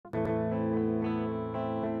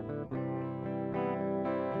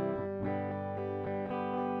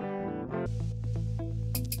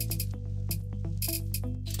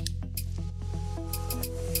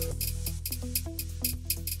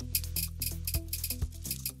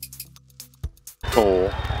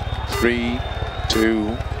4, 3, 2,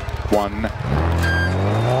 1.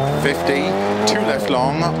 50, 2 left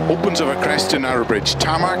long, opens over crest to narrow bridge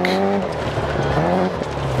tarmac.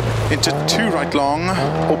 Into 2 right long,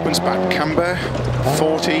 opens back camber.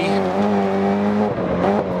 40.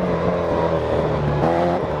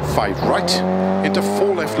 5 right, into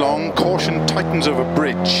 4 left long, caution tightens over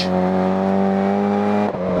bridge.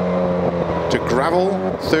 To gravel,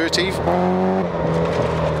 30.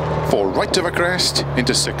 4 right over crest,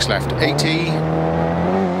 into 6 left, 80.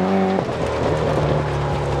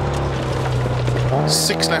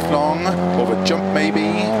 6 left long, over jump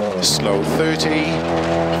maybe, slow 30.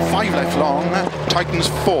 5 left long, tightens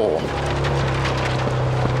 4.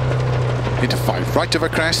 Into 5 right over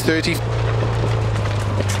crest, 30.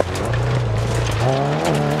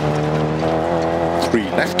 3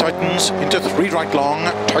 left tightens, into 3 right long,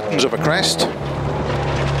 tightens over crest.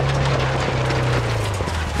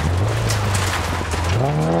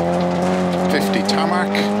 50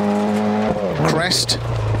 tarmac, crest,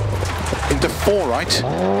 into 4 right,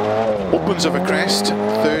 opens over crest,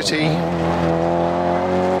 30.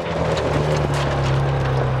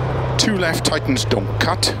 2 left tightens, don't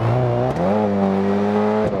cut.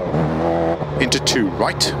 Into 2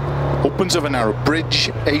 right, opens over narrow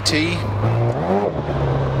bridge, 80.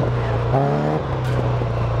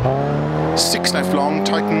 6 left long,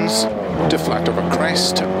 tightens, to flat over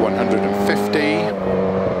crest, 150.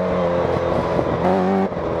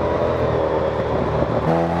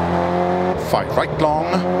 5 right long,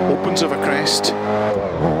 opens over crest.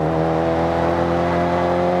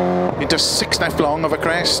 Into 6 left long over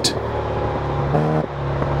crest.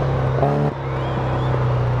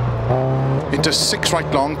 Into 6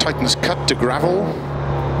 right long, tightens cut to gravel.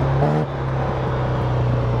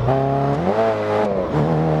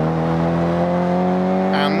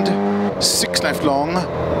 And 6 left long,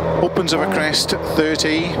 opens over crest,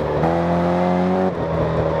 30.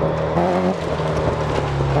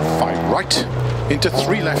 5 right, into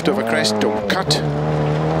 3 left over crest, don't cut.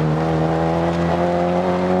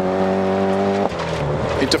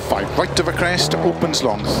 Into 5 right over crest, opens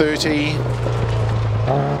long, 30.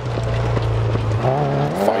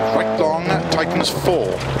 5 right long, tightens 4.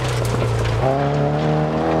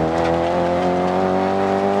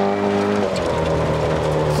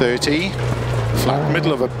 30. Flat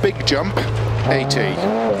middle of a big jump, 80.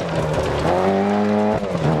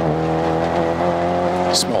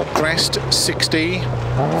 Small crest, 60. 4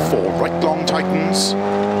 right long tightens.